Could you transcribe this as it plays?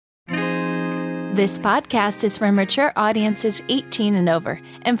This podcast is for mature audiences 18 and over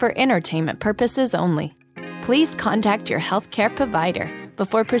and for entertainment purposes only. Please contact your healthcare provider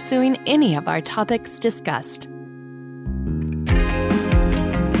before pursuing any of our topics discussed.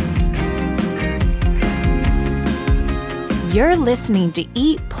 You're listening to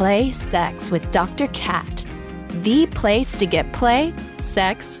Eat, Play, Sex with Dr. Kat, the place to get play,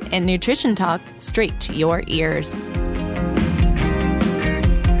 sex, and nutrition talk straight to your ears.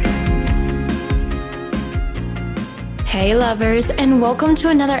 Hey lovers, and welcome to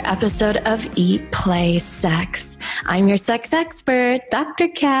another episode of Eat, Play, Sex. I'm your sex expert, Dr.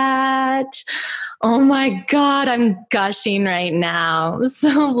 Kat. Oh my God, I'm gushing right now.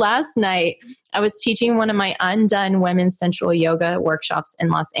 So last night, I was teaching one of my undone women's sensual yoga workshops in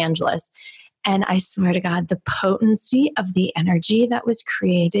Los Angeles. And I swear to God, the potency of the energy that was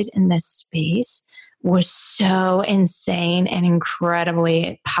created in this space was so insane and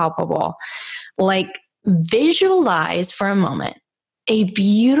incredibly palpable. Like, visualize for a moment a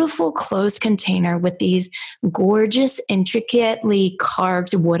beautiful closed container with these gorgeous, intricately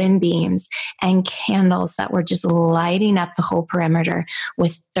carved wooden beams and candles that were just lighting up the whole perimeter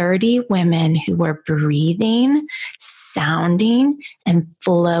with 30 women who were breathing, sounding, and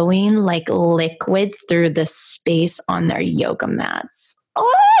flowing like liquid through the space on their yoga mats.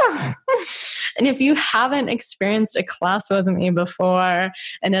 Oh! And if you haven't experienced a class with me before,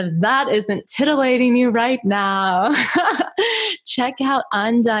 and if that isn't titillating you right now, check out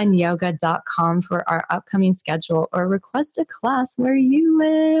undoneyoga.com for our upcoming schedule or request a class where you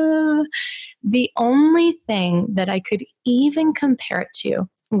live. The only thing that I could even compare it to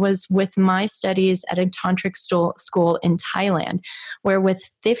was with my studies at a tantric school in Thailand, where with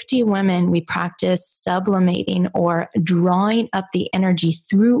 50 women, we practiced sublimating or drawing up the energy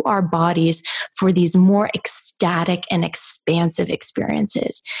through our bodies for these more ecstatic and expansive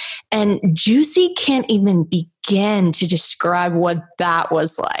experiences. And Juicy can't even begin to describe what that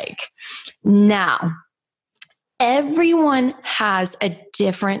was like. Now, everyone has a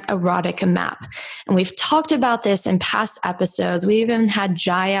different erotica map. And we've talked about this in past episodes. We even had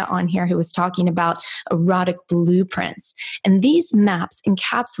Jaya on here who was talking about erotic blueprints. And these maps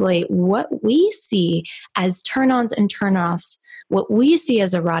encapsulate what we see as turn-ons and turn-offs, what we see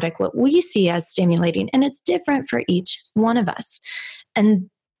as erotic, what we see as stimulating. And it's different for each one of us. And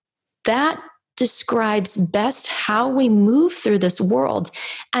that describes best how we move through this world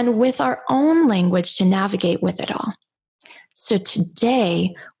and with our own language to navigate with it all. So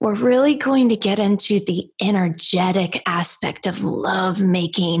today, we're really going to get into the energetic aspect of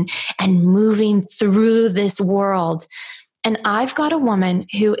lovemaking and moving through this world. And I've got a woman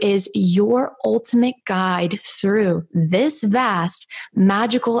who is your ultimate guide through this vast,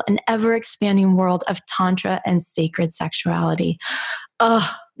 magical, and ever-expanding world of Tantra and sacred sexuality.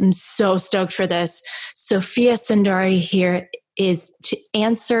 Oh, I'm so stoked for this. Sophia Sundari here is to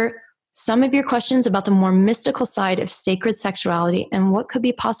answer some of your questions about the more mystical side of sacred sexuality and what could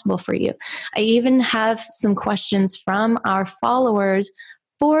be possible for you. I even have some questions from our followers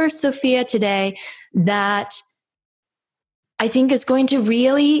for Sophia today that I think is going to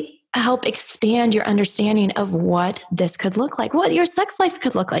really help expand your understanding of what this could look like, what your sex life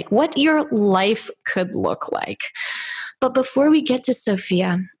could look like, what your life could look like. But before we get to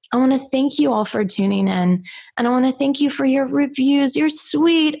Sophia, I want to thank you all for tuning in. And I want to thank you for your reviews, your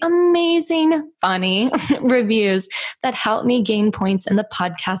sweet, amazing, funny reviews that help me gain points in the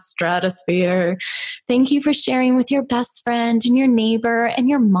podcast stratosphere. Thank you for sharing with your best friend and your neighbor and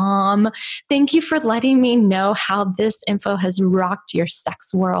your mom. Thank you for letting me know how this info has rocked your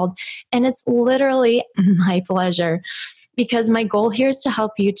sex world. And it's literally my pleasure because my goal here is to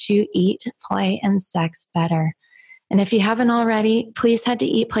help you to eat, play, and sex better. And if you haven't already, please head to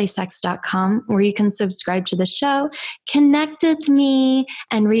eatplaysex.com where you can subscribe to the show, connect with me,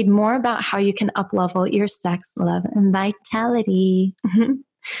 and read more about how you can uplevel your sex, love, and vitality.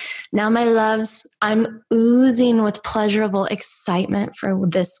 Now, my loves, I'm oozing with pleasurable excitement for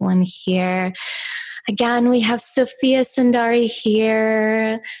this one here. Again, we have Sophia Sundari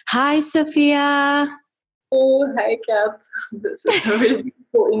here. Hi, Sophia. Oh, hi, Kat. This is a really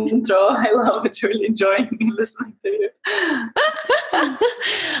cool intro. I love it. Really enjoying listening to you.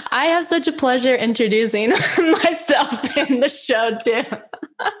 I have such a pleasure introducing myself in the show, too.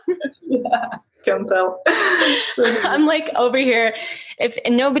 Yeah, can tell. I'm like over here. If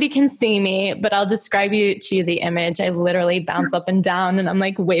nobody can see me, but I'll describe you to the image. I literally bounce up and down, and I'm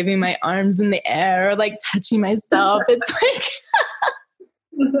like waving my arms in the air, or like touching myself. It's like...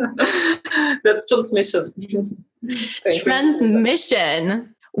 That's transmission.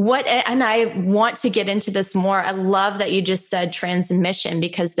 Transmission. And I want to get into this more. I love that you just said transmission,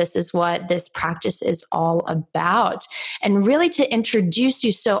 because this is what this practice is all about. And really to introduce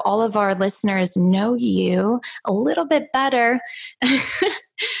you so all of our listeners know you a little bit better.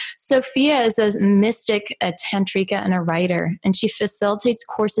 Sophia is a mystic, a tantrika, and a writer, and she facilitates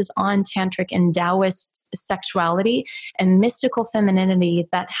courses on tantric and Taoist sexuality and mystical femininity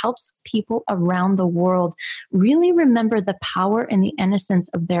that helps people around the world really remember the power and the innocence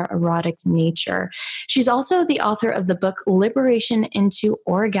of their erotic nature. She's also the author of the book Liberation into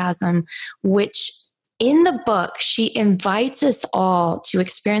Orgasm, which in the book, she invites us all to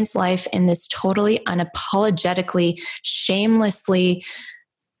experience life in this totally unapologetically, shamelessly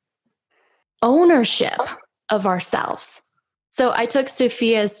ownership of ourselves. So I took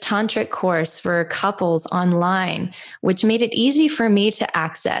Sophia's tantric course for couples online, which made it easy for me to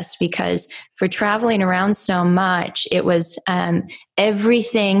access, because for traveling around so much, it was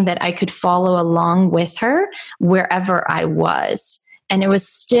everything that I could follow along with her wherever I was. And it was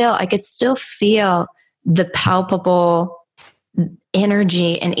still, I could still feel the palpable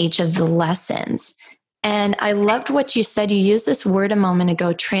energy in each of the lessons. And I loved what you said. You used this word a moment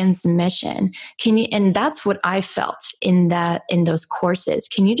ago, transmission. And that's what I felt in those courses.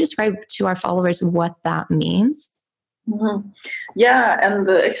 Can you describe to our followers what that means? Mm-hmm. Yeah, and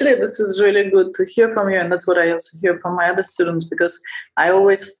actually this is really good to hear from you, and that's what I also hear from my other students, because I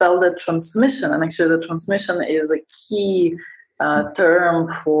always felt that transmission, and actually the transmission is a key term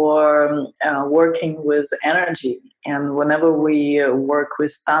for working with energy. And whenever we work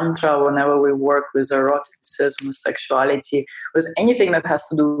with Tantra, whenever we work with eroticism, sexuality, with anything that has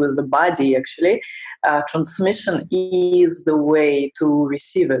to do with the body, actually, transmission is the way to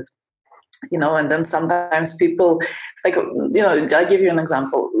receive it. And then sometimes people, I'll give you an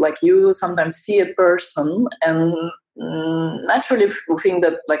example. Like, you sometimes see a person and naturally we think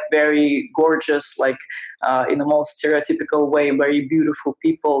that, like, very gorgeous, like in the most stereotypical way, very beautiful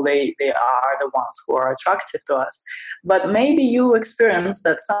people, they are the ones who are attractive to us. But maybe you experience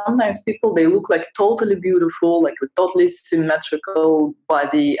that sometimes people, they look like totally beautiful, like with totally symmetrical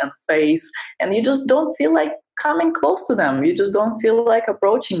body and face, and you just don't feel like coming close to them. You just don't feel like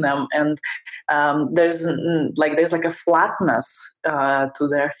approaching them, and there's like a flatness to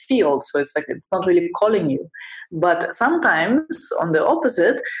their field. So it's like it's not really calling you. But sometimes, on the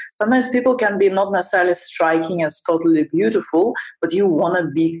opposite, sometimes people can be not necessarily striking as totally beautiful, but you want to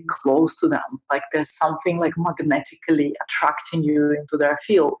be close to them. Like there's something like magnetically attracting you into their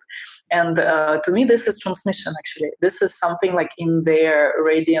field. And to me, this is transmission. Actually, this is something like in their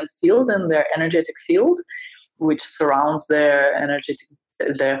radiant field, in their energetic field, which surrounds their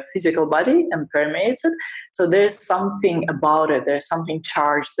physical body and permeates it. So there's something about it. There's something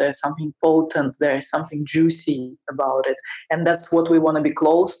charged. There's something potent. There's something juicy about it. And that's what we want to be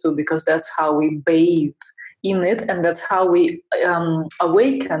close to, because that's how we bathe in it, and that's how we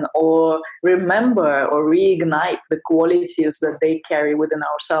awaken or remember or reignite the qualities that they carry within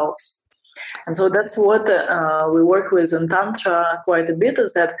ourselves. And so that's what we work with in Tantra quite a bit,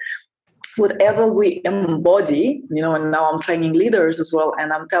 is that whatever we embody, and now I'm training leaders as well,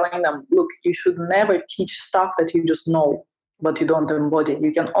 and I'm telling them, look, you should never teach stuff that you just know, but you don't embody.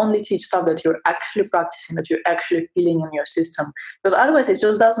 You can only teach stuff that you're actually practicing, that you're actually feeling in your system, because otherwise it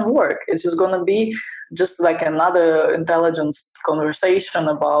just doesn't work. It's just going to be just like another intelligence conversation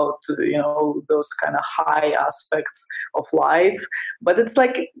about, those kind of high aspects of life. But it's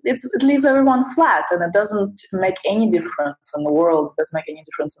like, it leaves everyone flat, and it doesn't make any difference in the world. It doesn't make any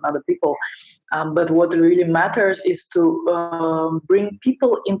difference in other people. But what really matters is to bring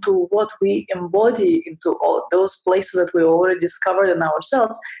people into what we embody, into all those places that we already discovered in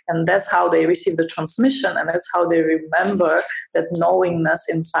ourselves. And that's how they receive the transmission, and that's how they remember that knowingness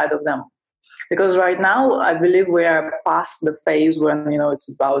inside of them. Because right now, I believe we are past the phase when,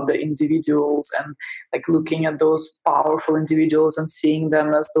 it's about the individuals and like looking at those powerful individuals and seeing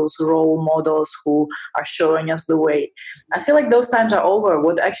them as those role models who are showing us the way. I feel like those times are over.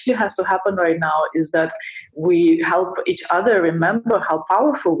 What actually has to happen right now is that we help each other remember how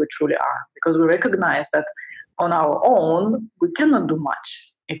powerful we truly are, because we recognize that on our own, we cannot do much.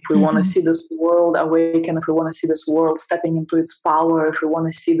 If we want to see this world awaken, if we want to see this world stepping into its power, if we want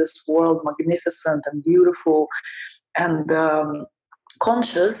to see this world magnificent and beautiful and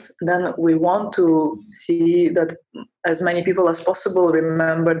conscious, then we want to see that as many people as possible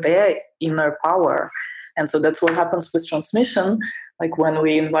remember their inner power. And so that's what happens with transmission. Like when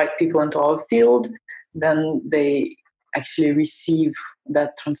we invite people into our field, then they actually receive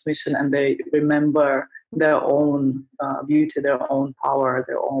that transmission and they remember their own beauty, their own power,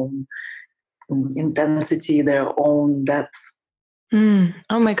 their own intensity, their own depth.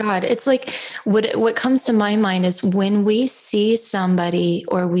 Oh my God. It's like what comes to my mind is when we see somebody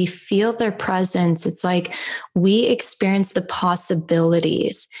or we feel their presence, it's like we experience the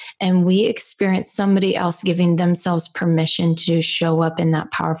possibilities and we experience somebody else giving themselves permission to show up in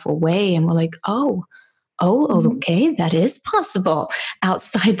that powerful way. And we're like, okay, that is possible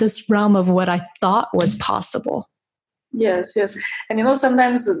outside this realm of what I thought was possible. Yes, yes. And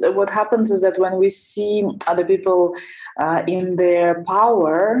sometimes what happens is that when we see other people in their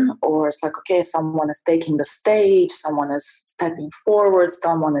power, or it's like, okay, someone is taking the stage, someone is stepping forward,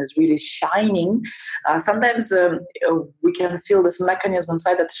 someone is really shining, sometimes we can feel this mechanism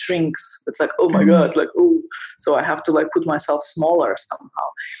inside that shrinks. It's like, oh my God, like, oh, so I have to like put myself smaller somehow.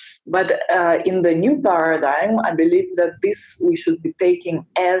 But in the new paradigm, I believe that this we should be taking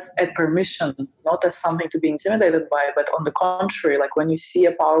as a permission, not as something to be intimidated by, but on the contrary, like when you see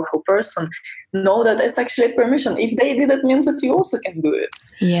a powerful person, know that it's actually a permission. If they did it, means that you also can do it.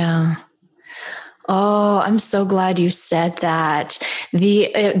 Yeah. Oh, I'm so glad you said that.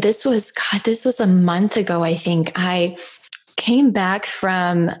 This was a month ago, I think. I came back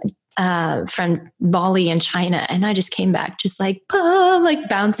from Bali in China, and I just came back just like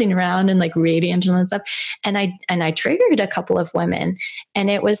bouncing around and like radiant and stuff. And I triggered a couple of women, and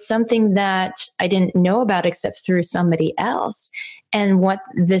it was something that I didn't know about except through somebody else. And what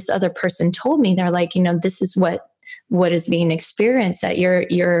this other person told me, they're like, this is what is being experienced, that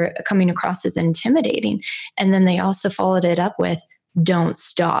you're coming across as intimidating. And then they also followed it up with, don't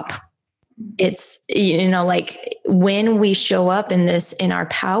stop. It's, like when we show up in our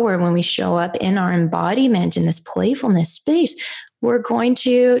power, when we show up in our embodiment, in this playfulness space, we're going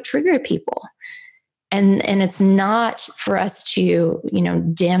to trigger people. And it's not for us to,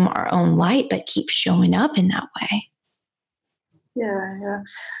 dim our own light, but keep showing up in that way. Yeah.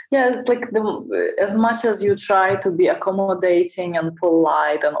 It's like as much as you try to be accommodating and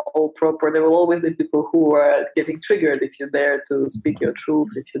polite and all proper, there will always be people who are getting triggered if you dare to speak your truth,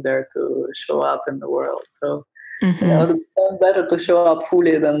 if you dare to show up in the world. So, it's better to show up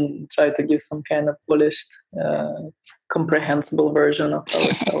fully than try to give some kind of polished, comprehensible version of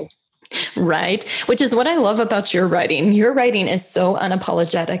ourselves. Right. Which is what I love about your writing. Your writing is so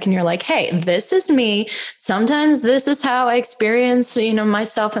unapologetic, and you're like, hey, this is me. Sometimes this is how I experience,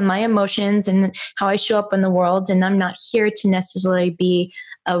 myself and my emotions and how I show up in the world. And I'm not here to necessarily be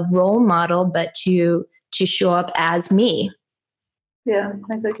a role model, but to show up as me. Yeah,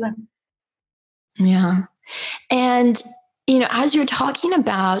 exactly. Yeah. And as you're talking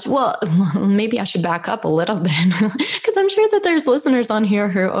about, well, maybe I should back up a little bit because I'm sure that there's listeners on here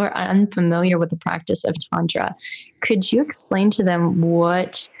who are unfamiliar with the practice of Tantra. Could you explain to them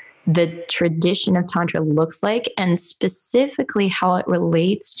what the tradition of Tantra looks like, and specifically how it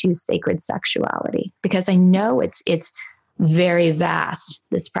relates to sacred sexuality? Because I know it's very vast,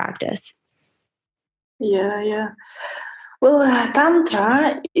 this practice. Yeah. Well,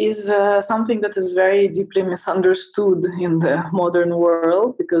 Tantra is something that is very deeply misunderstood in the modern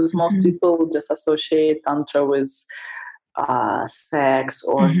world, because most people just associate Tantra with sex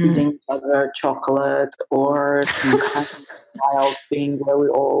or feeding each other chocolate or some kind of wild thing where we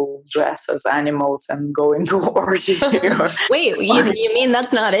all dress as animals and go into orgy. Wait, you mean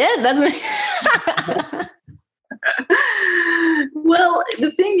that's not it? That's Well,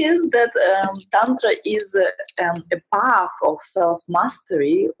 the thing is that Tantra is a path of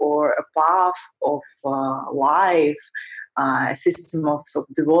self-mastery, or a path of life, a system of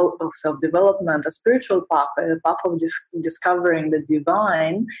self-development, a spiritual path, a path of discovering the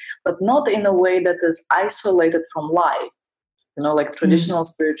divine, but not in a way that is isolated from life. Like traditional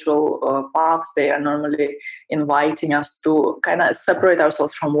spiritual paths, they are normally inviting us to kind of separate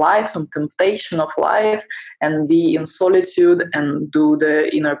ourselves from life, from temptation of life, and be in solitude and do the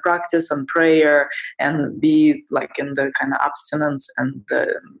inner practice and prayer and be like in the kind of abstinence and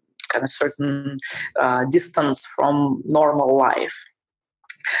the kind of certain distance from normal life.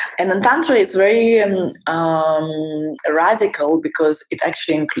 And in Tantra, it's very radical, because it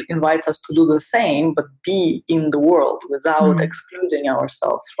actually invites us to do the same, but be in the world without excluding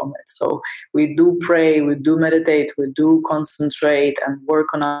ourselves from it. So we do pray, we do meditate, we do concentrate and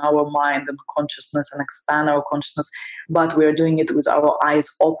work on our mind and consciousness and expand our consciousness, but we are doing it with our eyes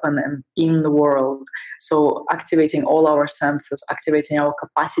open and in the world. So activating all our senses, activating our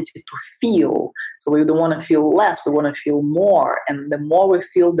capacity to feel. So we don't want to feel less, we want to feel more. And the more we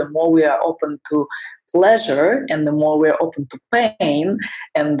feel, the more we are open to pleasure, and the more we're open to pain,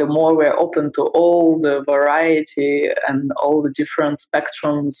 and the more we're open to all the variety and all the different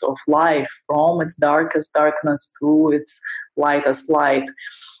spectrums of life, from its darkest darkness to its lightest light.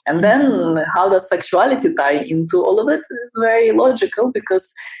 And then how does sexuality tie into all of it? It's very logical,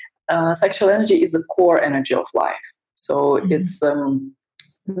 because sexual energy is the core energy of life. So it's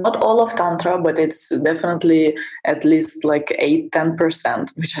not all of Tantra, but it's definitely at least like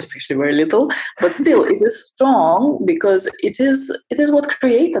 8-10%, which is actually very little. But still, it is strong, because it is what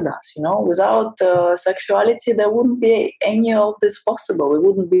created us. Without sexuality, there wouldn't be any of this possible. We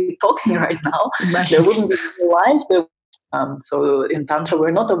wouldn't be talking right now. Right. There wouldn't be life. So in Tantra,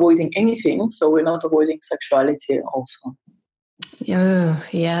 we're not avoiding anything. So we're not avoiding sexuality also. Oh,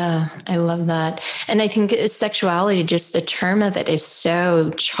 yeah. I love that. And I think sexuality, just the term of it is so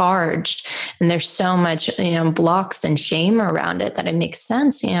charged, and there's so much, blocks and shame around it, that it makes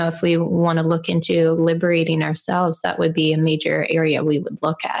sense. If we want to look into liberating ourselves, that would be a major area we would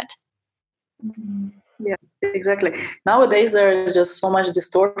look at. Yeah, exactly. Nowadays, there is just so much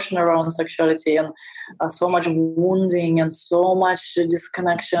distortion around sexuality, and so much wounding, and so much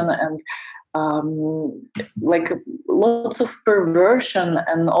disconnection, and like lots of perversion,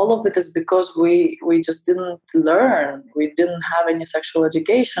 and all of it is because we just didn't learn. We didn't have any sexual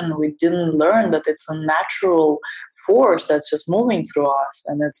education. We didn't learn that it's a natural force that's just moving through us,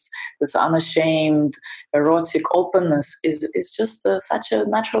 and it's this unashamed erotic openness is just such a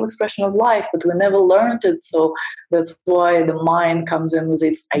natural expression of life, but we never learned it. So that's why the mind comes in with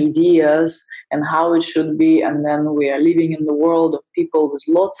its ideas and how it should be, and then we are living in the world of people with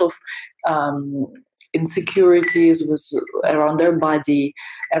lots of insecurities around their body,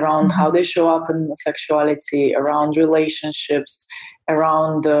 around how they show up in sexuality, around relationships,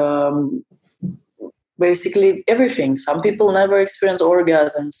 around basically everything. Some people never experience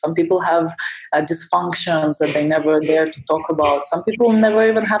orgasm. Some people have dysfunctions that they never dare to talk about. Some people never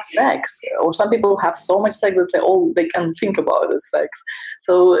even have sex, or some people have so much sex that they can think about is sex.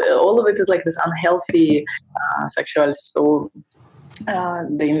 So all of it is like this unhealthy sexuality. So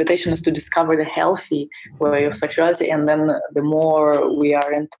the invitation is to discover the healthy way of sexuality, and then the more we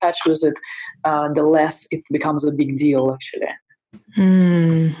are in touch with it, the less it becomes a big deal,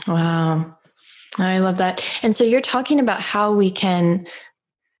 actually. Wow. I love that. And so you're talking about how we can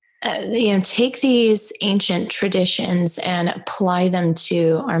take these ancient traditions and apply them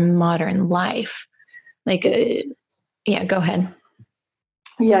to our modern life. Like, go ahead.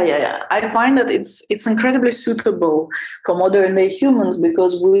 Yeah. I find that it's incredibly suitable for modern day humans,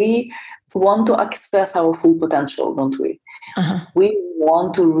 because we want to access our full potential, don't we? Uh-huh. We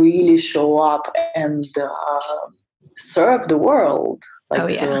want to really show up and serve the world.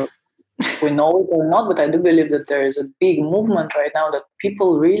 We know it or not, but I do believe that there is a big movement right now that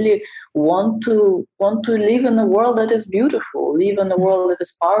people really want to live in a world that is beautiful, live in a world that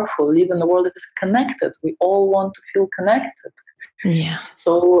is powerful, live in a world that is connected. We all want to feel connected. Yeah.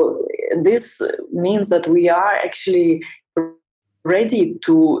 So this means that we are actually ready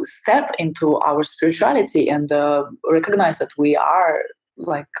to step into our spirituality and recognize that we are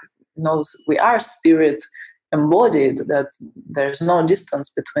we are spirit embodied, that there's no distance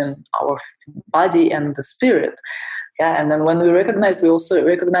between our body and the spirit. And then when we recognize, we also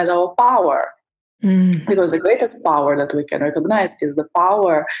recognize our power. Because the greatest power that we can recognize is the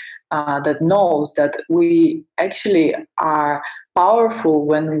power that knows that we actually are powerful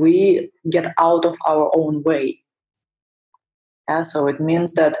when we get out of our own way. So it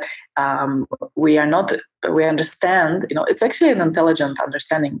means that we understand, it's actually an intelligent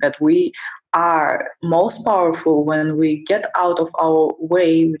understanding that we are most powerful when we get out of our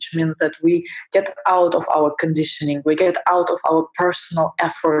way, which means that we get out of our conditioning, we get out of our personal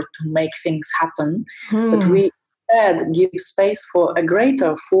effort to make things happen, but we instead give space for a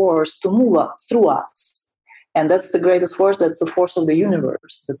greater force to move through us. And that's the greatest force. That's the force of the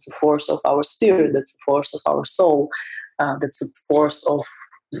universe. That's the force of our spirit. That's the force of our soul. That's the force of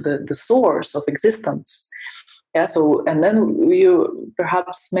the source of existence. So, and then you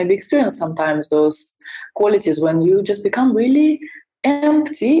perhaps maybe experience sometimes those qualities when you just become really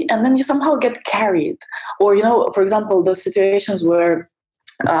empty, and then you somehow get carried. Or, for example, those situations where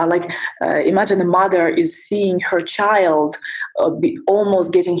imagine a mother is seeing her child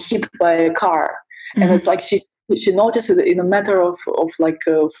almost getting hit by a car. And it's like she notices it in a matter of like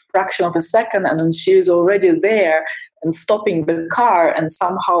a fraction of a second, and then she is already there and stopping the car and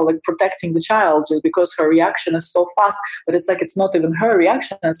somehow like protecting the child, just because her reaction is so fast. But it's like it's not even her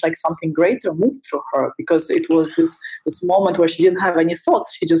reaction. It's like something greater moved through her, because it was this moment where she didn't have any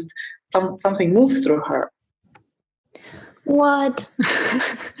thoughts. She just something moved through her. What?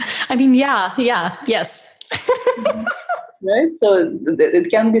 I mean, yes. Right? So it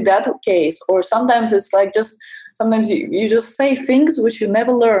can be that case. Or sometimes it's like just sometimes you just say things which you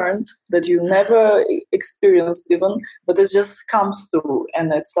never learned, that you never experienced even, but it just comes through,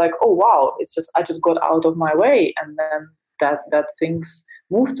 and it's like, oh wow, it's just, I just got out of my way, and then that things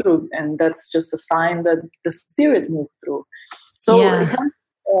move through, and that's just a sign that the spirit moved through. So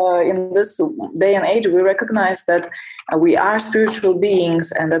in this day and age, we recognize that we are spiritual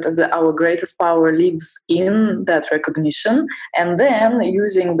beings, and that our greatest power lives in that recognition. And then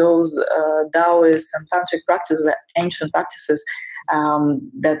using those Taoist and Tantric practices, ancient practices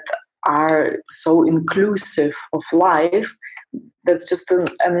that are so inclusive of life, that's just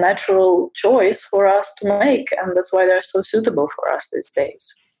a natural choice for us to make. And that's why they're so suitable for us these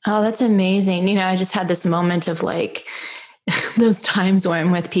days. Oh, that's amazing. You know, I just had this moment of like, those times where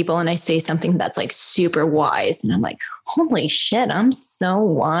I'm with people and I say something that's like super wise and I'm like, holy shit, I'm so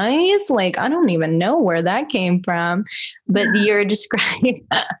wise. Like, I don't even know where that came from, but you're describing,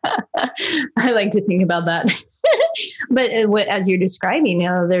 I like to think about that. But as you're describing, you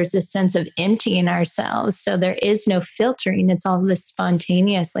know, there's a sense of emptying ourselves. So there is no filtering. It's all this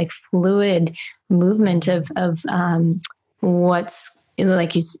spontaneous, like fluid movement of what's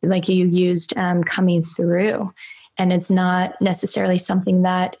like you used coming through. And it's not necessarily something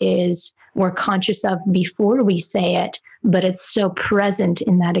that we're conscious of before we say it, but it's so present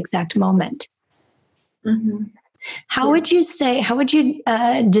in that exact moment. Mm-hmm. How would you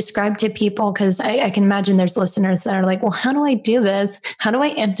describe to people? Because I can imagine there's listeners that are like, well, how do I do this? How do I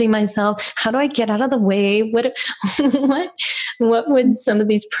empty myself? How do I get out of the way? What would some of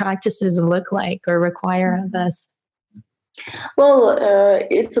these practices look like or require of us? Well,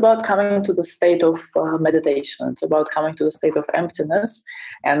 it's about coming to the state of meditation. It's about coming to the state of emptiness.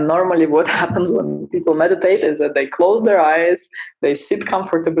 And normally what happens when people meditate is that they close their eyes, they sit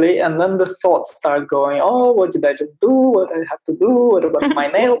comfortably, and then the thoughts start going, oh, what did I just do? What I have to do? What about my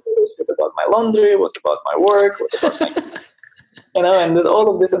nail polish? What about my laundry? What about my work? What about my... and there's all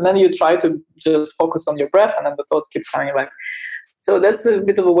of this. And then you try to just focus on your breath, and then the thoughts keep coming back. So that's a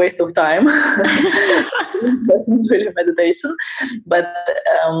bit of a waste of time. That's not really meditation. But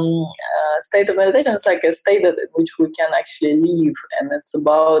state of meditation is like a state in which we can actually live. And it's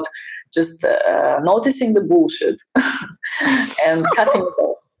about just noticing the bullshit and cutting it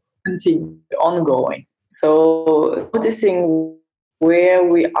off, continue, ongoing. So noticing where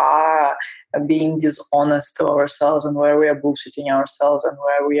we are being dishonest to ourselves, and where we are bullshitting ourselves, and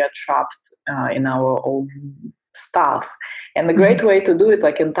where we are trapped in our own stuff. And the great way to do it,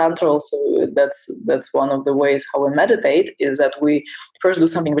 like in Tantra also, that's one of the ways how we meditate, is that we first do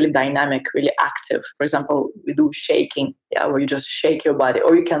something really dynamic, really active. For example, we do shaking, where you just shake your body,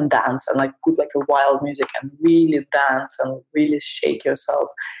 or you can dance and like put like a wild music and really dance and really shake yourself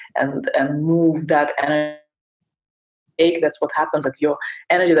and move that energy. That's what happens, that your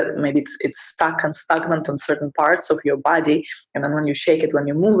energy, that maybe it's stuck and stagnant on certain parts of your body, and then when you shake it, when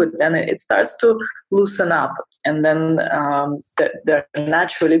you move it, then it starts to loosen up, and then they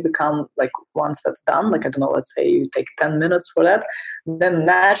naturally become, like, once that's done, like, I don't know, let's say you take 10 minutes for that, then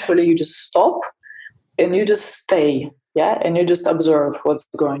naturally you just stop and you just stay, and you just observe what's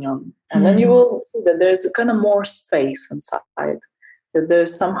going on, and then you will see that there's a kind of more space inside, that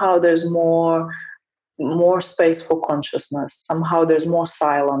there's more space for consciousness. Somehow there's more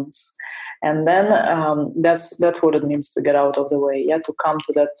silence. And then that's what it means to get out of the way, to come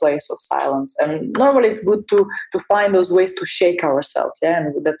to that place of silence. And normally it's good to find those ways to shake ourselves,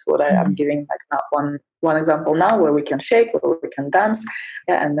 and that's what I'm giving, like, now one example now, where we can shake, where we can dance,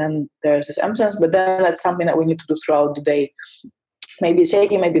 and then there's this emptiness, but then that's something that we need to do throughout the day. Maybe it's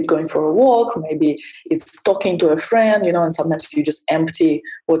shaking, maybe it's going for a walk, maybe it's talking to a friend, and sometimes you just empty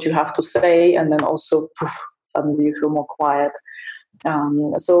what you have to say, and then also suddenly you feel more quiet.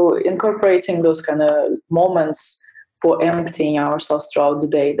 So incorporating those kind of moments for emptying ourselves throughout the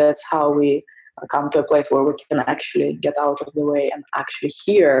day, that's how we come to a place where we can actually get out of the way and actually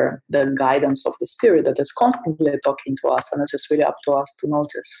hear the guidance of the spirit that is constantly talking to us, and it's just really up to us to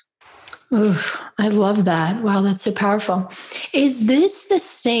notice. Oof, I love that. Wow, that's so powerful. Is this the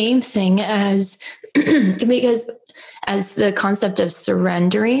same thing as as the concept of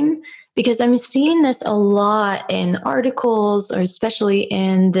surrendering? Because I'm seeing this a lot in articles, or especially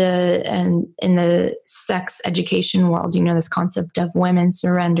in the sex education world. This concept of women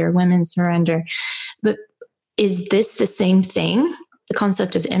surrender. But is this the same thing, the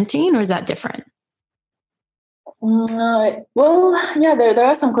concept of emptying, or is that different? Well, there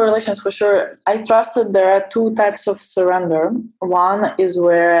are some correlations for sure. I trust that there are two types of surrender. One is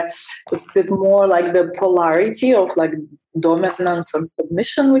where it's a bit more like the polarity of like dominance and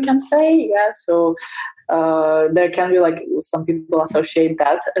submission, we can say. So there can be, like, some people associate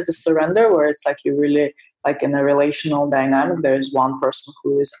that as a surrender, where it's like you really like in a relational dynamic, there is one person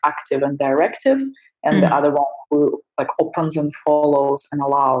who is active and directive, and the other one who like opens and follows and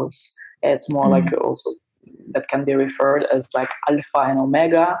allows. It's more like also that can be referred as like alpha and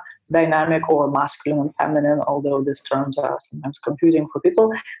omega dynamic, or masculine and feminine, although these terms are sometimes confusing for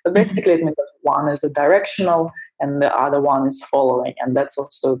people. But basically it means that one is a directional and the other one is following. And that's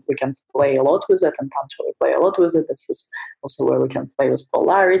also, we can play a lot with it, and Tantra we play a lot with it. This is also where we can play with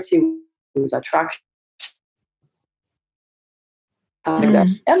polarity, with attraction. Like that.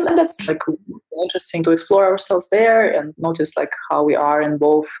 And that's like interesting to explore ourselves there and notice like how we are in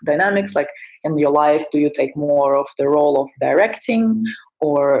both dynamics. Like in your life, do you take more of the role of directing,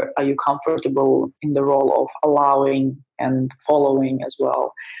 or are you comfortable in the role of allowing and following as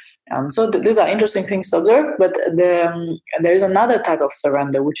well? So these are interesting things to observe, but there is another type of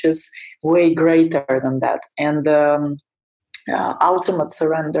surrender which is way greater than that, and ultimate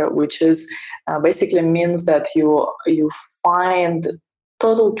surrender, which is basically means that you find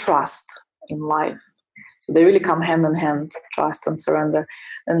total trust in life. So they really come hand in hand, trust and surrender.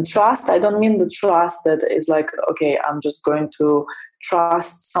 And trust, I don't mean the trust that is like, okay, I'm just going to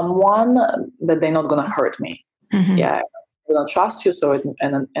trust someone that they're not going to hurt me. Yeah, I'm going to trust you. So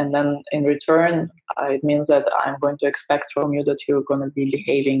and then in return, it means that I'm going to expect from you that you're going to be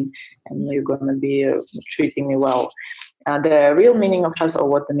behaving and you're going to be treating me well. The real meaning of trust, or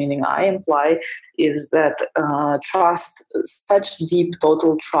what the meaning I imply, is that trust, such deep,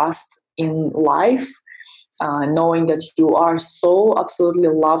 total trust in life, knowing that you are so absolutely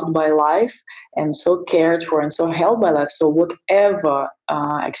loved by life and so cared for and so held by life. So whatever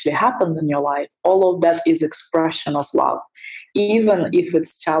actually happens in your life, all of that is expression of love. Even if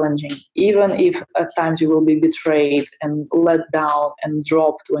it's challenging, even if at times you will be betrayed and let down and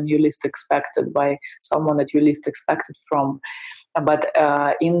dropped when you least expected by someone that you least expected from. But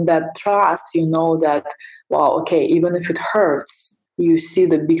in that trust, you know that, wow, okay, even if it hurts, you see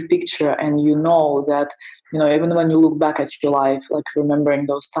the big picture, and you know that, you know, even when you look back at your life, like remembering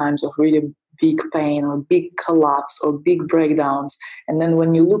those times of really big pain or big collapse or big breakdowns, and then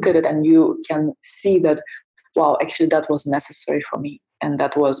when you look at it and you can see that, wow, actually that was necessary for me, and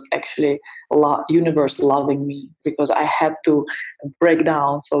that was actually universe loving me, because I had to break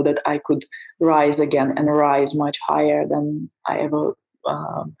down so that I could rise again and rise much higher than I ever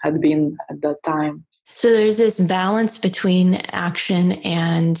had been at that time. So there's this balance between action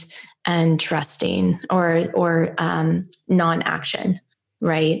and trusting or non-action,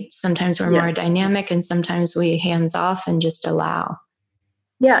 right? Sometimes we're more dynamic, and sometimes we hands off and just allow.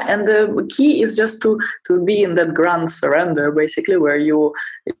 Yeah, and the key is just to be in that grand surrender, basically, where you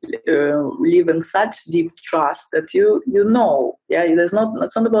live in such deep trust that you know. Yeah, it's not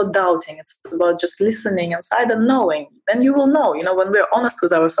about doubting. It's about just listening inside and knowing. Then you will know. You know, when we're honest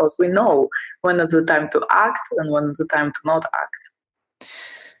with ourselves, we know when is the time to act and when is the time to not act.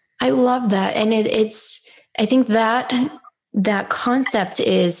 I love that, and it's. I think that concept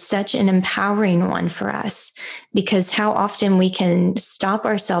is such an empowering one for us, because how often we can stop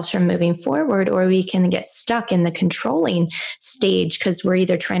ourselves from moving forward, or we can get stuck in the controlling stage because we're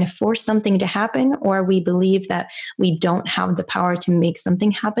either trying to force something to happen, or we believe that we don't have the power to make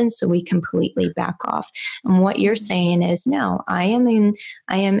something happen, so we completely back off. And what you're saying is, no, I am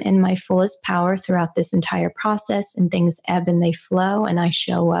in my fullest power throughout this entire process, and things ebb and they flow, and I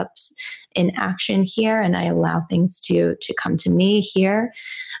show up in action here, and I allow things to come to me here.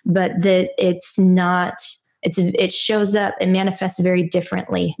 But that it shows up and manifests very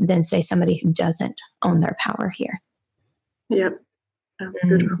differently than, say, somebody who doesn't own their power here. Yep.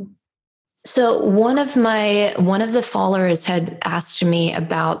 Beautiful. So one of the followers had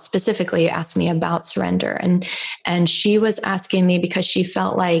specifically asked me about surrender, and she was asking me because she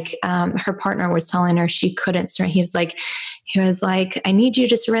felt like her partner was telling her she couldn't surrender. He was like, I need you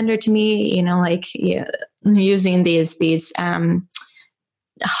to surrender to me, you know, like using these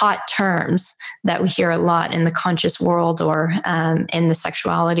hot terms that we hear a lot in the conscious world or in the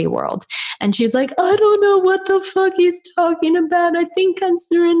sexuality world. And she's like, I don't know what the fuck he's talking about. I think I'm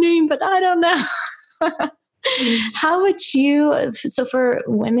surrendering, but I don't know. How would you, so for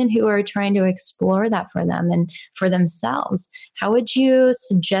women who are trying to explore that for them and for themselves, how would you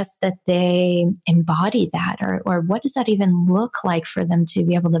suggest that they embody that? Or what does that even look like for them to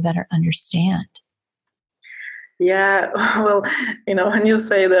be able to better understand? Yeah, well, you know, when you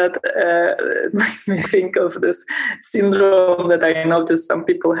say that, it makes me think of this syndrome that I noticed some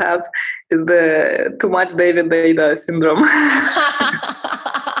people have, is the too much David Deida syndrome.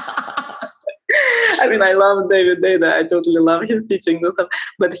 I mean, I love David Deida. I totally love his teaching and stuff.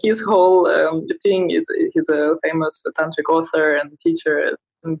 But his whole thing is, he's a famous tantric author and teacher,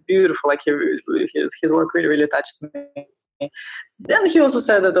 beautiful. Like his work really, really touched me. Then he also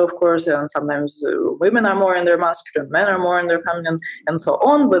said that, of course, sometimes women are more in their masculine, men are more in their feminine, and so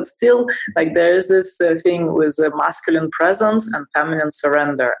on. But still, like there is this thing with masculine presence and feminine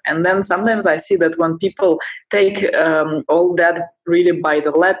surrender. And then sometimes I see that when people take all that really by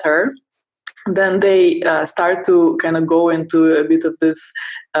the letter, then they start to kind of go into a bit of this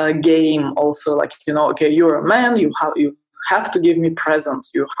game also, like, okay, you're a man, you have to give me presence,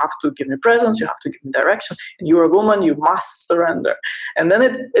 you have to give me presence, you have to give me direction, and you're a woman, you must surrender. And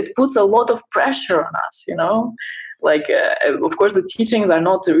then it puts a lot of pressure on us, like of course the teachings are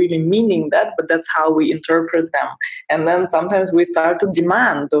not really meaning that, but that's how we interpret them. And then sometimes we start to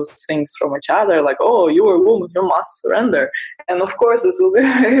demand those things from each other, like, oh, you're a woman, you must surrender. And of course this will be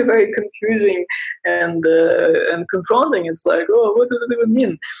very, very confusing and confronting. It's like, oh, what does it even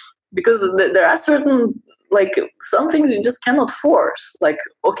mean? Because there are certain, like, some things you just cannot force. Like,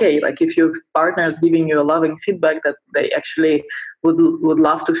 okay, like if your partner is giving you a loving feedback that they actually would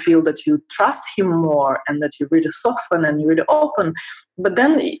love to feel that you trust him more and that you really soften and you really open. But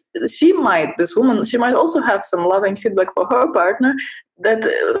then this woman might also have some loving feedback for her partner that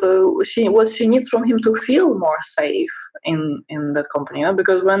what she needs from him to feel more safe in that company.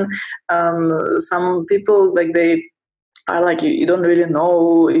 Because when some people, like, they are like, you don't really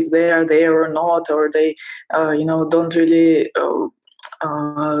know if they are there or not, or they don't really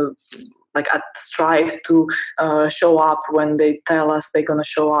like strive to show up when they tell us they're going to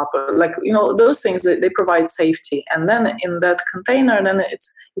show up, like, those things, they provide safety. And then in that container, then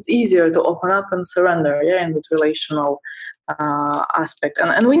it's easier to open up and surrender, in that relational aspect.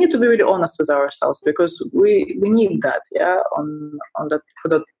 And we need to be really honest with ourselves, because we need that, on that, for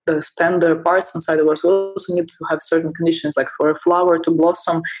the standard parts inside of us. We also need to have certain conditions, like for a flower to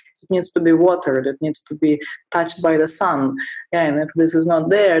blossom, it needs to be watered, it needs to be touched by the sun. And if this is not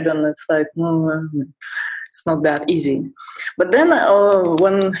there, then it's like, it's not that easy. But then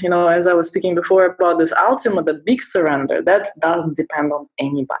when, as I was speaking before about this ultimate, the big surrender, that doesn't depend on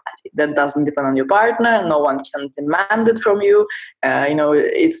anybody. That doesn't depend on your partner. No one can demand it from you.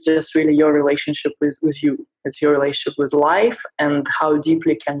 It's just really your relationship with you. It's your relationship with life, and how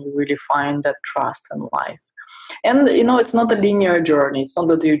deeply can you really find that trust in life. And, it's not a linear journey. It's not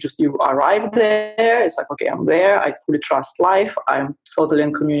that you arrive there. It's like, okay, I'm there. I fully trust life. I'm totally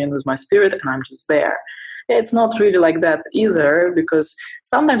in communion with my spirit, and I'm just there. It's not really like that either, because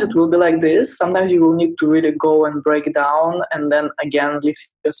sometimes it will be like this. Sometimes you will need to really go and break down, and then again lift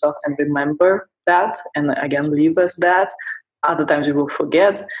yourself and remember that, and again leave as that. Other times you will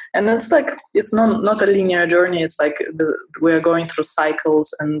forget. And it's like, it's not a linear journey. It's like we are going through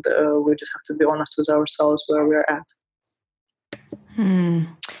cycles, and we just have to be honest with ourselves where we're at.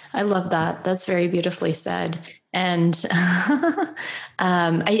 I love that. That's very beautifully said. And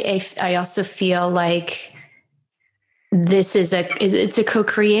I also feel like it's a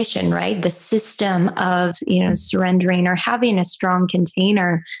co-creation, right? The system of, surrendering or having a strong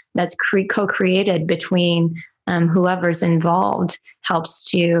container that's co-created between whoever's involved helps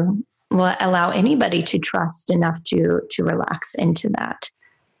to allow anybody to trust enough to relax into that.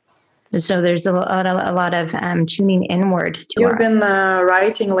 So there's a lot of tuning inward. You've been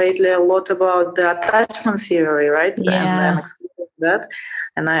writing lately a lot about the attachment theory, right? Yeah. And explaining that.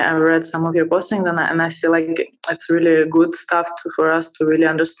 And I read some of your postings, and I feel like it's really good stuff for us to really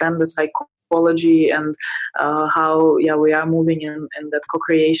understand the psychology and how we are moving in that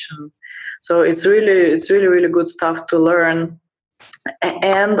co-creation. So it's really, really good stuff to learn.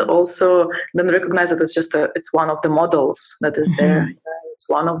 And also then recognize that it's one of the models that is there. It's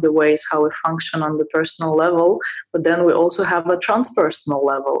one of the ways how we function on the personal level, but then we also have a transpersonal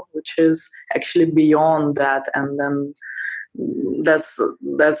level, which is actually beyond that. And then that's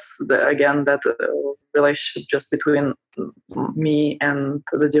that relationship just between me and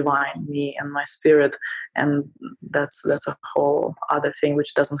the divine, me and my spirit, and that's a whole other thing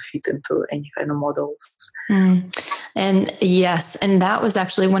which doesn't fit into any kind of models. And yes, and that was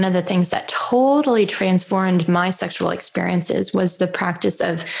actually one of the things that totally transformed my sexual experiences, was the practice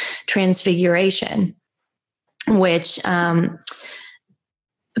of transfiguration, which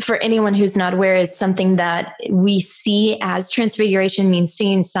for anyone who's not aware, is something that we see as transfiguration means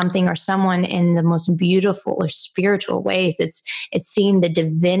seeing something or someone in the most beautiful or spiritual ways. It's seeing the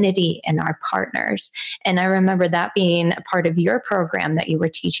divinity in our partners. And I remember that being a part of your program, that you were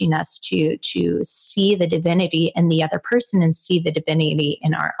teaching us to see the divinity in the other person and see the divinity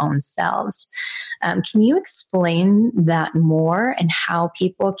in our own selves. Can you explain that more, and how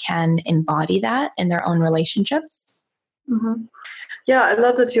people can embody that in their own relationships? Mm-hmm. Yeah, I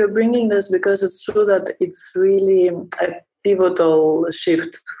love that you're bringing this, because it's true that it's really pivotal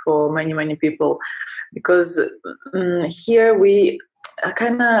shift for many, many people, because here we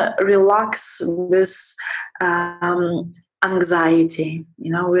kind of relax this anxiety.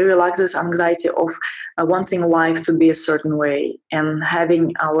 We relax this anxiety of wanting life to be a certain way and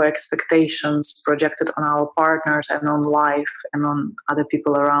having our expectations projected on our partners and on life and on other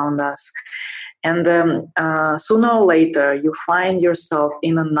people around us. And sooner or later, you find yourself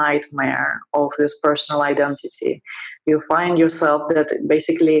in a nightmare of this personal identity. You find yourself that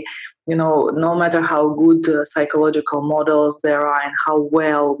basically, no matter how good psychological models there are and how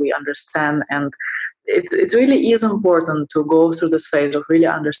well we understand, and it really is important to go through this phase of really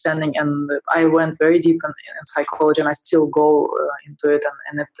understanding. And I went very deep in psychology, and I still go into it,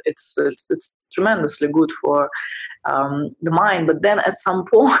 and it's tremendously good for the mind. But then at some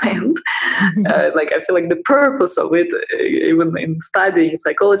point, I feel like the purpose of it, even in studying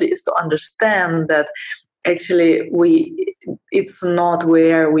psychology, is to understand that actually it's not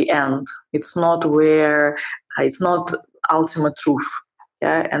where we end. It's not ultimate truth.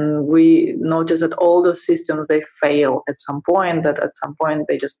 Yeah, and we notice that all those systems, they fail at some point, that at some point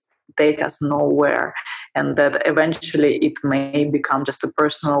they just take us nowhere, and that eventually it may become just a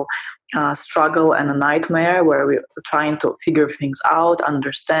personal struggle and a nightmare where we're trying to figure things out,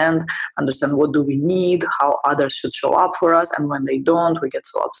 understand what do we need, how others should show up for us, and when they don't, we get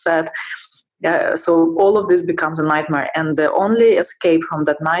so upset. Yeah, so all of this becomes a nightmare, and the only escape from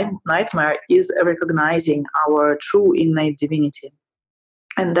that nightmare is recognizing our true innate divinity.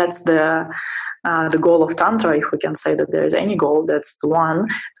 And that's the goal of Tantra, if we can say that there is any goal. That's the one,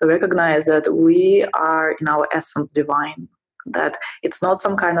 to recognize that we are in our essence divine, that it's not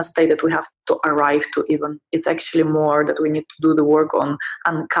some kind of state that we have to arrive to even. It's actually more that we need to do the work on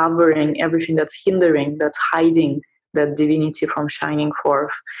uncovering everything that's hindering, that's hiding that divinity from shining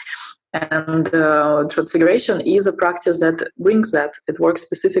forth. And Transfiguration is a practice that brings that. It works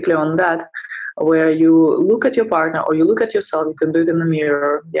specifically on that, where you look at your partner or you look at yourself. You can do it in the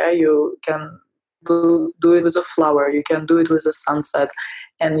mirror. Yeah, you can do it with a flower. You can do it with a sunset.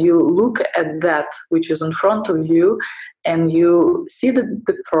 And you look at that which is in front of you, and you see the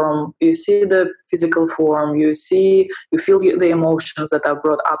form, you see the physical form, you feel the emotions that are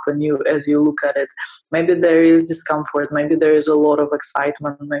brought up in you as you look at it. Maybe there is discomfort, maybe there is a lot of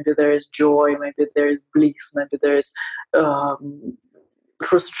excitement, maybe there is joy, maybe there is bliss, maybe there is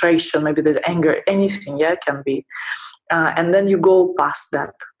frustration, maybe there's anger, anything, can be. And then you go past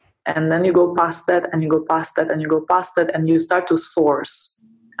that. And then you go past that, and you go past that, and you go past that, and you start to source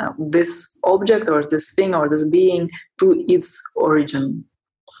this object or this thing or this being to its origin.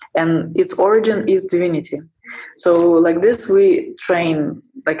 And its origin is divinity. So like this we train,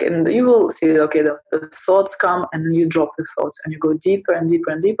 and you will see, okay, the thoughts come, and then you drop the thoughts, and you go deeper and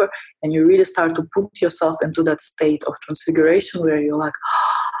deeper and deeper, and you really start to put yourself into that state of transfiguration where you're like,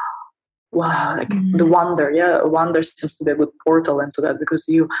 wow, the wonder. Wonder seems to be a good portal into that, because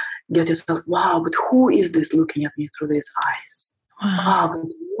you get yourself, wow, but who is this looking at me through these eyes? Wow, but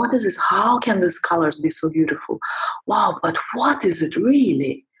what is this? How can these colors be so beautiful? Wow, but what is it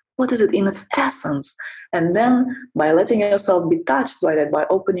really? What is it in its essence? And then by letting yourself be touched by that, by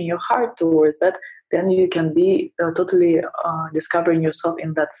opening your heart towards that, then you can be totally discovering yourself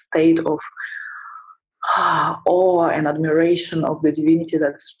in that state of awe and admiration of the divinity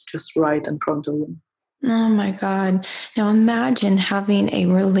that's just right in front of you. Oh my God. Now imagine having a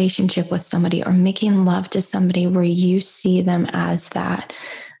relationship with somebody or making love to somebody where you see them as that,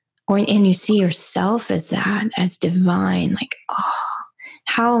 and you see yourself as that, as divine.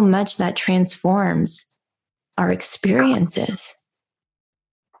 How much that transforms our experiences.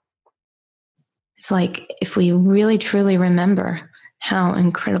 If we really truly remember how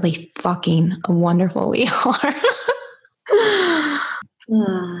incredibly fucking wonderful we are.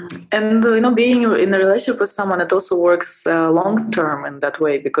 And being in a relationship with someone, it also works long term in that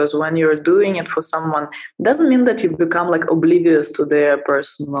way, because when you're doing it for someone, it doesn't mean that you become oblivious to their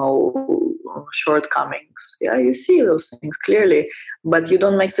personal shortcomings. Yeah, you see those things clearly, but you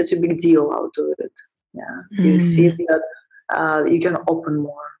don't make such a big deal out of it. Yeah, you see that you can open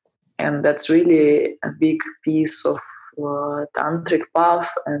more, and that's really a big piece of tantric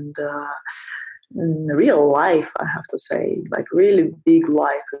path and real life, I have to say, really big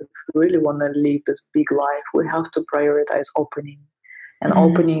life. If we really want to live this big life, we have to prioritize opening, and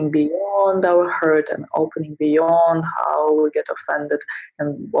opening beyond our hurt, and opening beyond how we get offended,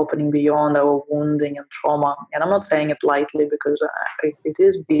 and opening beyond our wounding and trauma. And I'm not saying it lightly, because it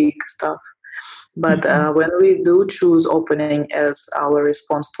is big stuff. But when we do choose opening as our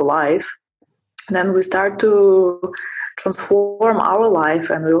response to life, then we start to transform our life,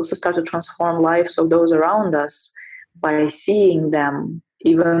 and we also start to transform lives of those around us, by seeing them,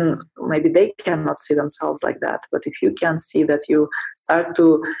 even maybe they cannot see themselves like that, but if you can see that, you start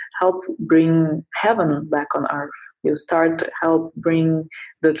to help bring heaven back on earth. You start to help bring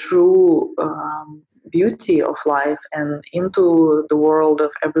the true beauty of life and into the world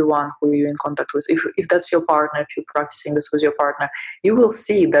of everyone who you're in contact with. If that's your partner, if you're practicing this with your partner, you will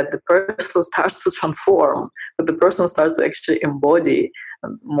see that the person starts to transform, that the person starts to actually embody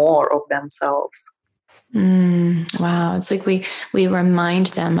more of themselves. Wow. It's like we remind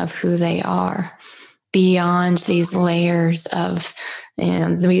them of who they are beyond these layers of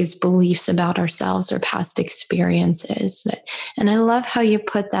these beliefs about ourselves or past experiences. And I love how you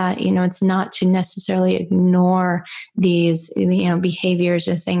put that, it's not to necessarily ignore these, behaviors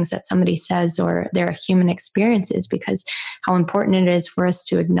or things that somebody says or their human experiences, because how important it is for us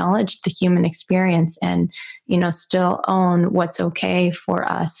to acknowledge the human experience and, still own what's okay for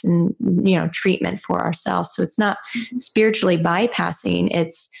us and, treatment for ourselves. So it's not spiritually bypassing,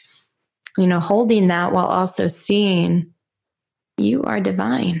 it's, holding that while also seeing you are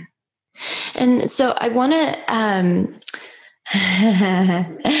divine. And so I want to,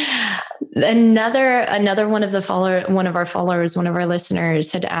 another one of our followers, one of our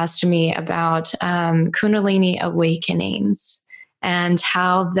listeners had asked me about Kundalini awakenings and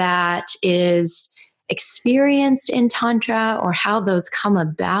how that is experienced in Tantra or how those come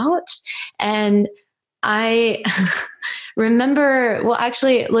about. And I remember, well,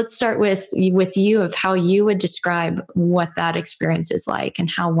 actually, let's start with you of how you would describe what that experience is like and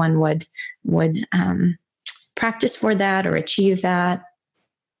how one would practice for that or achieve that.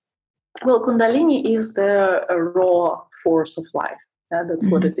 Well, Kundalini is the raw force of life. Yeah, that's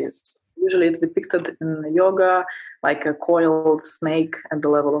what it is. Usually it's depicted in yoga like a coiled snake at the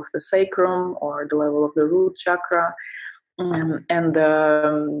level of the sacrum or the level of the root chakra. And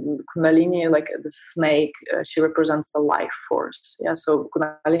Kundalini, like the snake, she represents the life force. Yeah, so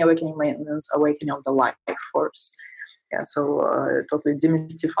Kundalini awakening means awakening of the life force. Yeah, so totally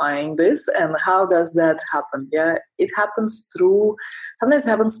demystifying this. And how does that happen? Yeah, it happens sometimes it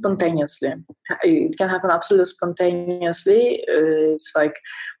happens spontaneously. It can happen absolutely spontaneously. It's like,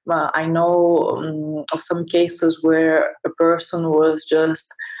 I know of some cases where a person was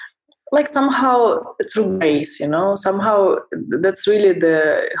just like somehow through grace, somehow that's really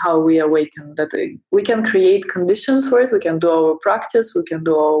how we awaken, that we can create conditions for it. We can do our practice, we can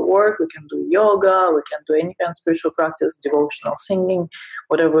do our work, we can do yoga, we can do any kind of spiritual practice, devotional singing,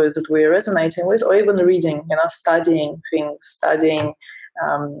 whatever it is that we're resonating with, or even reading, studying things,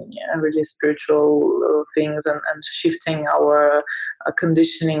 really spiritual things and shifting our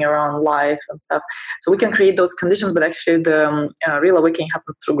conditioning around life and stuff. So we can create those conditions, but actually the real awakening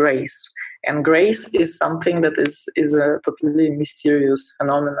happens through grace. And grace is something that is a totally mysterious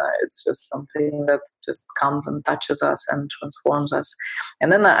phenomena. It's just something that just comes and touches us and transforms us.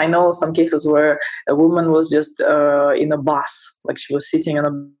 And then I know some cases where a woman was just in a bus, like she was sitting in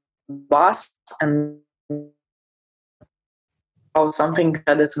a bus and something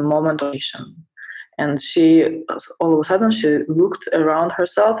had this moment of vision. And she, all of a sudden, she looked around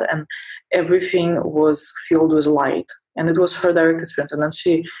herself and everything was filled with light. And it was her direct experience. And then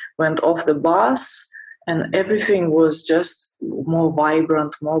she went off the bus and everything was just more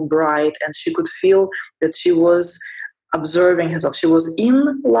vibrant, more bright. And she could feel that she was observing herself. She was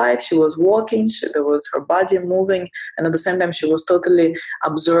in life, she was walking, there was her body moving. And at the same time, she was totally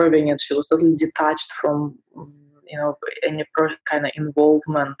observing it. She was totally detached from any kind of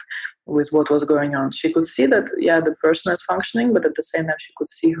involvement with what was going on. She could see that, the person is functioning, but at the same time, she could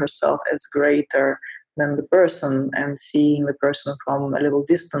see herself as greater than the person and seeing the person from a little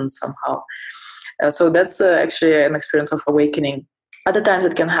distance somehow. So that's actually an experience of awakening. Other times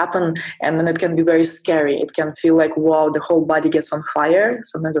it can happen and then it can be very scary. It can feel like, wow, the whole body gets on fire.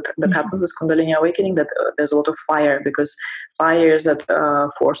 Sometimes that happens with Kundalini awakening, that there's a lot of fire, because fire is that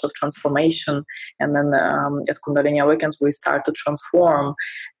force of transformation. And then as Kundalini awakens, we start to transform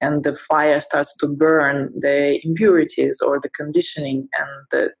and the fire starts to burn the impurities or the conditioning.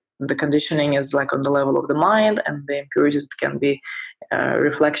 And the conditioning is like on the level of the mind, and the impurities can be a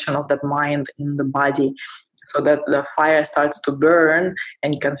reflection of that mind in the body. So that the fire starts to burn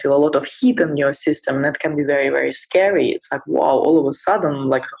and you can feel a lot of heat in your system, and that can be very, very scary. It's like, wow, all of a sudden,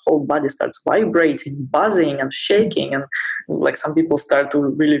 like the whole body starts vibrating, buzzing and shaking. And like some people start to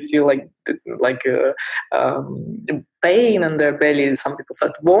really feel like pain in their belly. Some people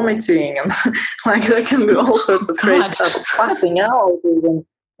start vomiting and like there can be all sorts of crazy stuff, passing out even.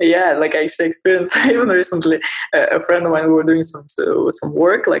 Yeah, like I actually experienced even recently. A friend of mine, we were doing some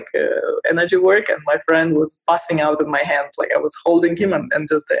work, like energy work, and my friend was passing out in my hands. Like I was holding him, and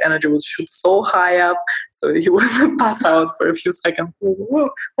just the energy would shoot so high up, so he would pass out for a few seconds. Whoa,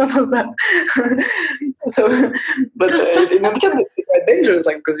 what was that? So, but it can be quite dangerous,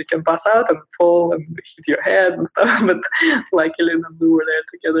 like because you can pass out and fall and hit your head and stuff. But luckily, we were there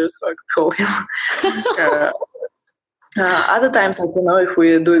together, so I could hold him. Other times, like, if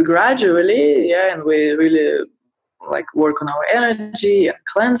we do it gradually, yeah, and we really like work on our energy and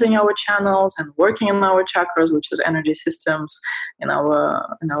cleansing our channels and working on our chakras, which is energy systems in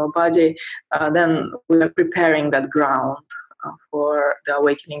our body, then we are preparing that ground for the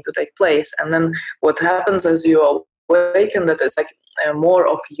awakening to take place. And then what happens as you awaken, that it's like more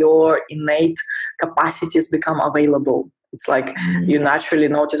of your innate capacities become available. It's like you naturally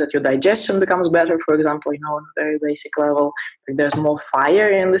notice that your digestion becomes better, for example, on a very basic level. Like there's more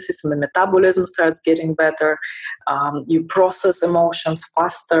fire in the system, the metabolism starts getting better. You process emotions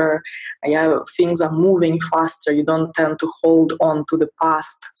faster. Yeah, things are moving faster. You don't tend to hold on to the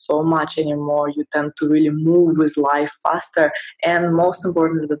past so much anymore. You tend to really move with life faster. And most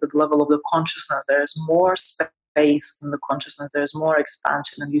importantly, at the level of the consciousness, there's more space in the consciousness. There's more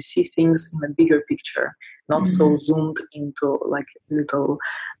expansion, and you see things in a bigger picture. Not so zoomed into like little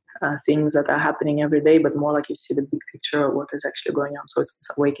things that are happening every day, but more like you see the big picture of what is actually going on. So it's this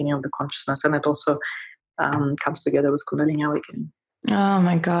awakening of the consciousness, and it also comes together with Kundalini awakening. Oh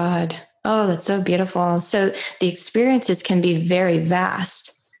my God. Oh, that's so beautiful. So the experiences can be very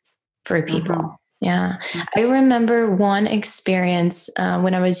vast for people. Mm-hmm. Yeah. I remember one experience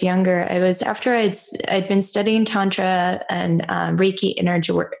when I was younger. It was after I'd been studying Tantra and Reiki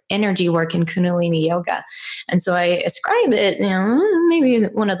energy work and Kundalini yoga. And so I ascribe it, maybe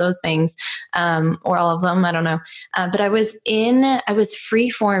one of those things or all of them. I don't know. But I was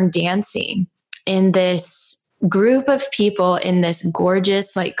freeform dancing in this group of people in this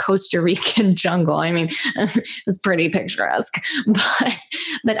gorgeous like Costa Rican jungle. I mean, it's pretty picturesque,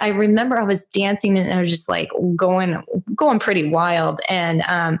 but I remember I was dancing and I was just like going pretty wild. And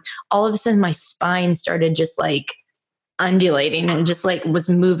all of a sudden my spine started just like undulating and just like was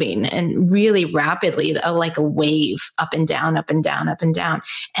moving and really rapidly, like a wave up and down, up and down, up and down.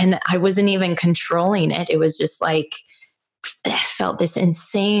 And I wasn't even controlling it. It was just like, I felt this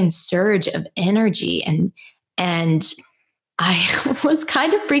insane surge of energy and I was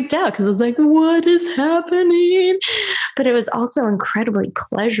kind of freaked out because I was like, what is happening? But it was also incredibly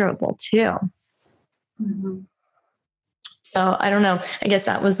pleasurable too. Mm-hmm. So I don't know. I guess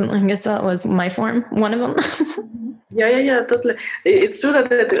that was my form, one of them. Yeah, totally. It's true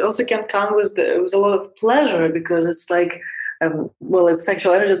that it also can come with a lot of pleasure because it's like, it's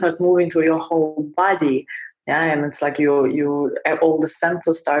sexual energy starts moving through your whole body. Yeah, and it's like you all the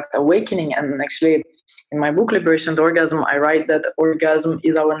senses start awakening. And actually, in my book Liberation to Orgasm, I write that orgasm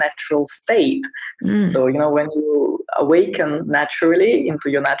is our natural state. So when you awaken naturally into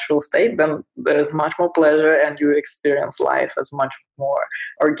your natural state, then there's much more pleasure, and you experience life as much more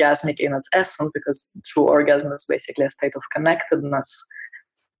orgasmic in its essence, because true orgasm is basically a state of connectedness.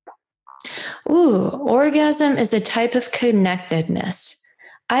 Ooh, orgasm is a type of connectedness.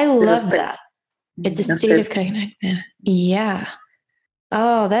 I love that. It's a state of connectedness. Yeah.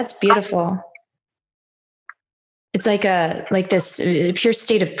 Oh, that's beautiful. It's like this pure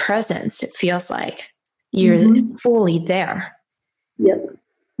state of presence. It feels like you're fully there. Yep.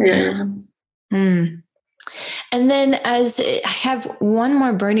 Yeah. And then I have one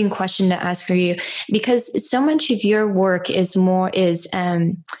more burning question to ask for you, because so much of your work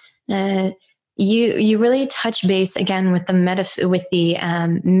you really touch base again with the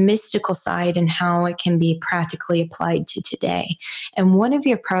mystical side and how it can be practically applied to today. And one of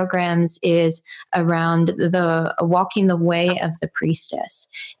your programs is around the walking the way of the priestess.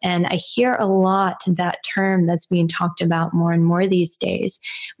 And I hear a lot that term that's being talked about more and more these days.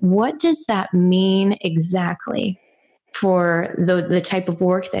 What does that mean exactly for the type of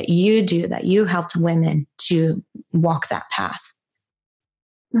work that you do, that you helped women to walk that path?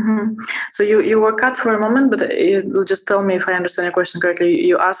 Mm-hmm. So you were cut for a moment, but you'll just tell me if I understand your question correctly.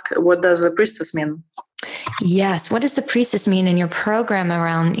 You ask, what does a priestess mean? Yes. What does the priestess mean in your program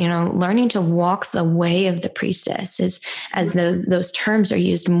around, learning to walk the way of the priestess, as those terms are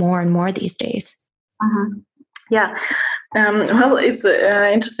used more and more these days? Mm-hmm. Yeah. It's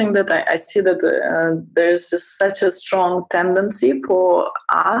interesting that I see that there's just such a strong tendency for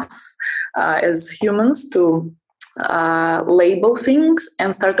us as humans to label things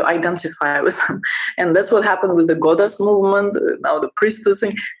and start to identify with them. And that's what happened with the goddess movement, now the priestess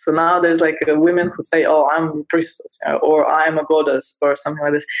thing. So now there's like women who say, oh, I'm a priestess, or I'm a goddess, or something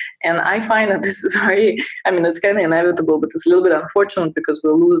like this. And I find that this is it's kind of inevitable, but it's a little bit unfortunate because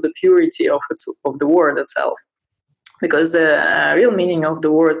we'll lose the purity of the word itself. Because the real meaning of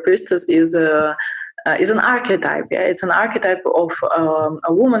the word priestess is an archetype. Yeah, it's an archetype of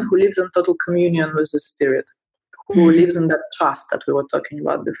a woman who lives in total communion with the spirit, who lives in that trust that we were talking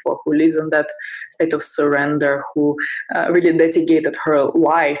about before, who lives in that state of surrender, who really dedicated her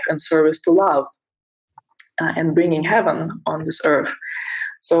life and service to love and bringing heaven on this earth.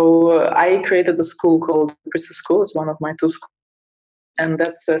 So I created a school called Priestess School. It's one of my 2 schools, and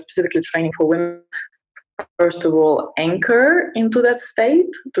that's specifically training for women. First of all, anchor into that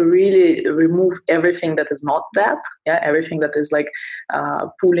state to really remove everything that is not that, everything that is like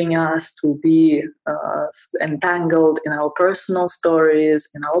pulling us to be entangled in our personal stories,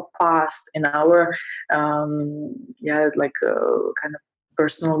 in our past, in our kind of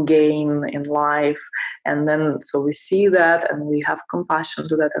personal gain in life. And then so we see that and we have compassion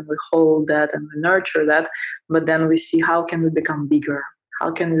to that and we hold that and we nurture that, but then we see how can we become bigger. How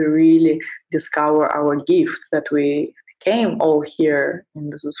can we really discover our gift that we came all here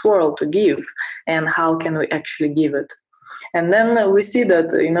in this world to give, and how can we actually give it? And then we see that,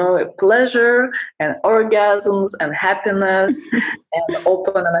 pleasure and orgasms and happiness and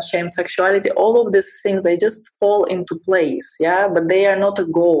open and ashamed sexuality, all of these things, they just fall into place, but they are not a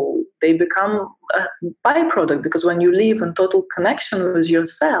goal. They become a byproduct, because when you live in total connection with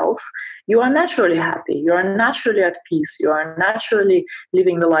yourself, you are naturally happy, you are naturally at peace, you are naturally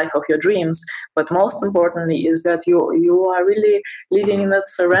living the life of your dreams. But most importantly is that you are really living in that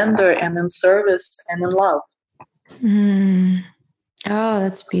surrender and in service and in love. Oh,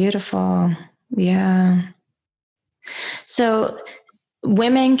 that's beautiful. Yeah. So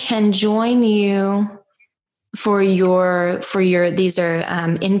women can join you for your these are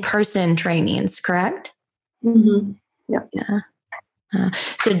in-person trainings, correct? Mm-hmm. Yeah.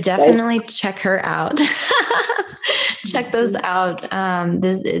 So definitely check her out. Check those out.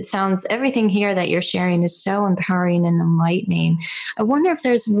 It sounds, everything here that you're sharing is so empowering and enlightening. I wonder if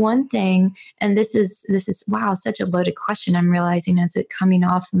there's one thing, and this is wow, such a loaded question, I'm realizing as it coming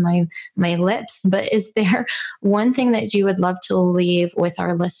off my lips, but is there one thing that you would love to leave with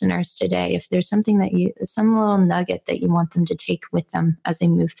our listeners today? If there's something some little nugget that you want them to take with them as they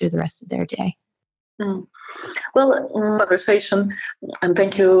move through the rest of their day? Well, conversation, and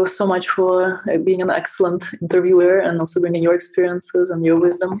thank you so much for being an excellent interviewer and also bringing your experiences and your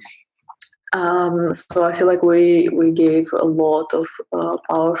wisdom. So I feel like we gave a lot of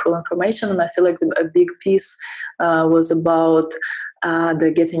powerful information, and I feel like a big piece was about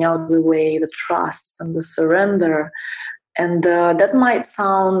the getting out of the way, the trust and the surrender. And that might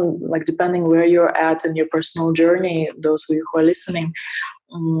sound like, depending where you're at in your personal journey, those of you who are listening,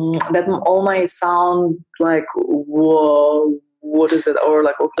 that all might sound like, whoa, what is it? Or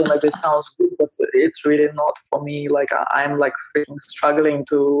like, okay, maybe it sounds good, but it's really not for me. Like I'm like freaking struggling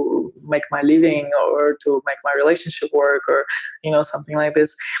to make my living or to make my relationship work, or, something like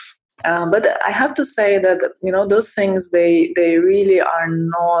this. But I have to say that, those things, they really are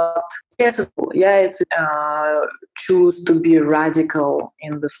not, it's choose to be radical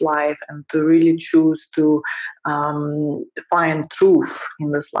in this life and to really choose to find truth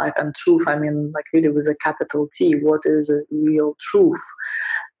in this life. And truth, I mean, like really with a capital T, what is a real truth?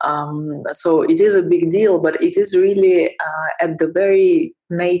 So it is a big deal, but it is really at the very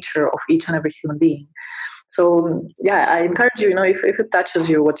nature of each and every human being. So, I encourage you, if it touches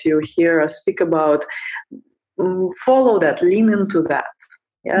you, what you hear us speak about, follow that, lean into that.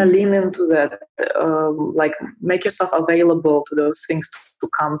 Lean into that, like make yourself available to those things to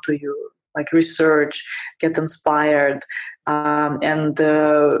come to you, like research, get inspired. And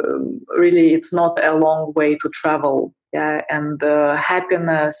really, it's not a long way to travel. And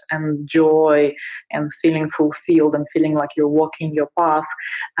happiness and joy and feeling fulfilled and feeling like you're walking your path,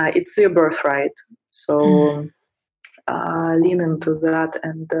 it's your birthright. So lean into that,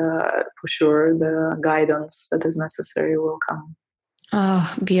 and for sure the guidance that is necessary will come.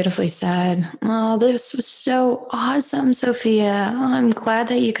 Oh, beautifully said. Oh, this was so awesome, Sophia. Oh, I'm glad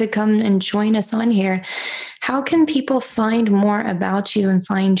that you could come and join us on here. How can people find more about you and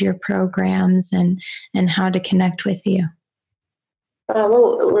find your programs and how to connect with you?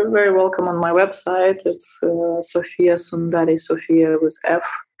 Well, we're very welcome on my website. It's Sophia Sundari, Sophia with F,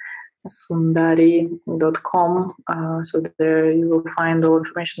 sundari.com. So there you will find all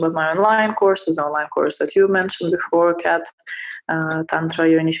information about my online courses, the online course that you mentioned before, Kat, Tantra,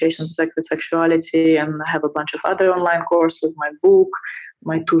 Your Initiation to Sacred Sexuality, and I have a bunch of other online courses, my book,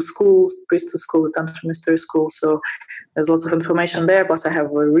 my 2 schools, Priestess School, Tantra Mystery School. So there's lots of information there. Plus, I have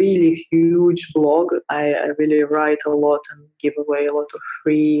a really huge blog. I really write a lot and give away a lot of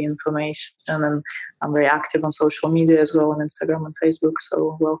free information. And I'm very active on social media as well, on Instagram and Facebook.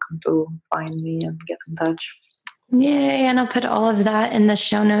 So welcome to find me and get in touch. Yay. And I'll put all of that in the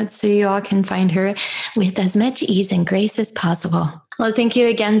show notes so you all can find her with as much ease and grace as possible. Well, thank you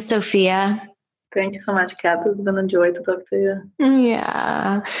again, Sophia. Thank you so much, Kat. It's been a joy to talk to you.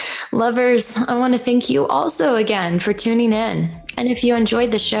 Yeah. Lovers, I want to thank you also again for tuning in. And if you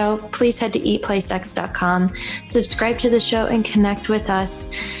enjoyed the show, please head to eatplaysex.com, subscribe to the show, and connect with us,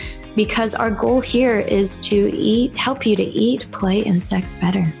 because our goal here is to help you to eat, play, and sex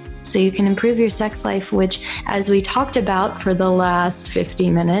better, so you can improve your sex life, which, as we talked about for the last 50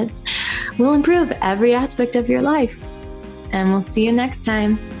 minutes, will improve every aspect of your life. And we'll see you next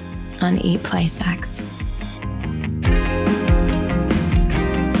time on Eat, Play, Sex.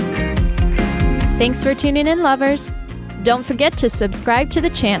 Thanks for tuning in, lovers. Don't forget to subscribe to the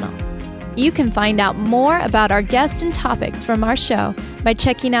channel. You can find out more about our guests and topics from our show by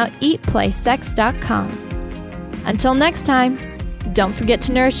checking out eatplaysex.com. Until next time, don't forget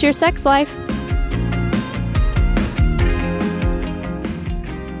to nourish your sex life.